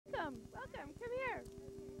welcome. Welcome. Come here.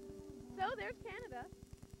 So there's Canada.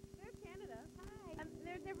 There's Canada. Hi.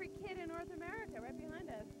 There's every kid in North America right behind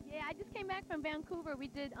us. Yeah, I just came back from Vancouver. We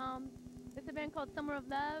did this event called Summer of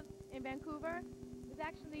Love in Vancouver. It's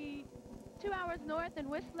actually 2 hours north in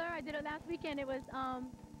Whistler. I did it last weekend. It was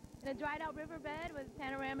in a dried out riverbed with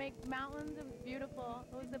panoramic mountains. It was beautiful.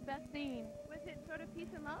 It was the best scene. Was it sort of peace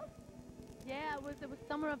and love? Yeah, it was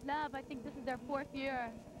Summer of Love. I think this is their 4th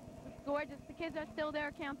year. It's gorgeous. The kids are still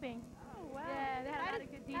there camping. Oh, wow. Yeah, they had a lot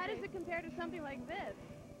of good DJs. How does it compare to something like this?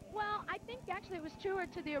 Well, I think actually it was truer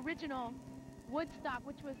to the original Woodstock,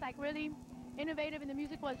 which was like really innovative, and the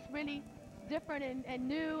music was really different and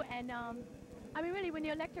new. And I mean, really, when the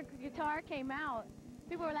electric guitar came out,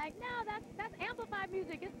 people were like, "No, that's amplified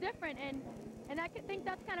music. It's different." And I think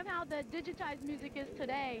that's kind of how the digitized music is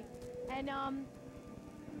today. And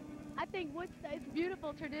I think Woodstock is a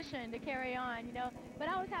beautiful tradition to carry on, you know. But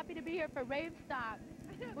I was happy to be here for Ravestock,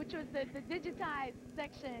 which was the digitized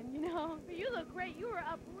section, you know. But you look great. You were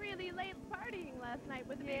up really late partying last night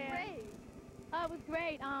with the big rave. It was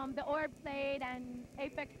great. The Orb played, and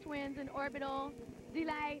Aphex Twins and Orbital,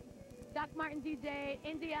 DeeLite, Doc Martin DJ,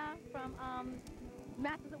 India from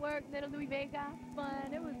Masters at Work, Little Louis Vega.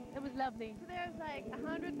 Fun. It was lovely. So there's like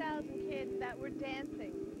 100,000 kids that were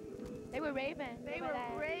dancing. They were raving. They were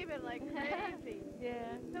raving like crazy.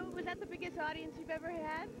 Yeah. So was that the biggest audience you've ever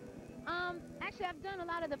had? Actually, I've done a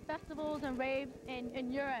lot of the festivals and raves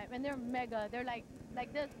in Europe, and they're mega. They're like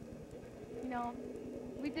this, you know.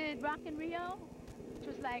 We did Rock in Rio, which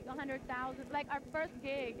was like 100,000. Like our first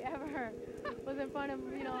gig ever was in front of,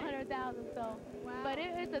 you know, 100,000. So, wow. But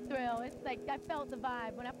it's a thrill. It's like I felt the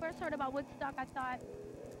vibe. When I first heard about Woodstock, I thought,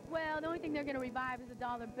 well, the only thing they're gonna revive is the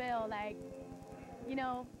dollar bill. Like, you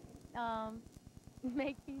know.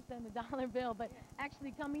 Make peace and the dollar bill. But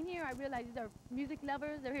actually coming here, I realized these are music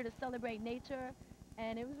lovers. They're here to celebrate nature,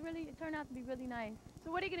 and it turned out to be really nice.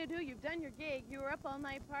 So what are you going to do? You've done your gig. You were up all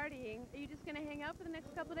night partying. Are you just going to hang out for the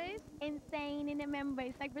next couple of days? Insane in the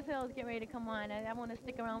memory. Cypress Hills getting ready to come on. I want to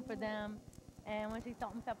stick around for them, and I want to see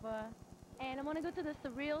Salt and Pepper. And I want to go to the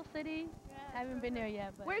Surreal City. Yeah, I haven't been there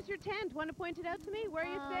yet. But where's your tent? Want to point it out to me? Where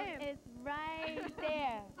are you staying? It's right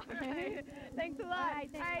there. All right. Thanks a lot. All right,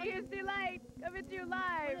 all right, here's DeeLite coming to you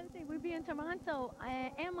live. We'll be in Toronto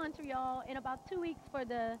and Montreal in about 2 weeks for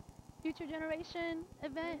the Future Generation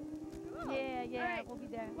event. Cool. Yeah, right. We'll be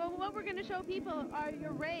there. Well, what we're going to show people are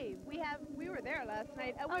your rave. We were there last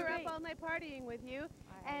night. We were great. up all night partying with you.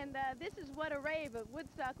 Right. And this is what a rave at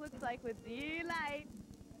Woodstock looks like with DeeLite.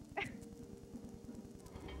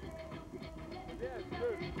 Yeah, it's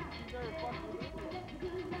good. Very fucking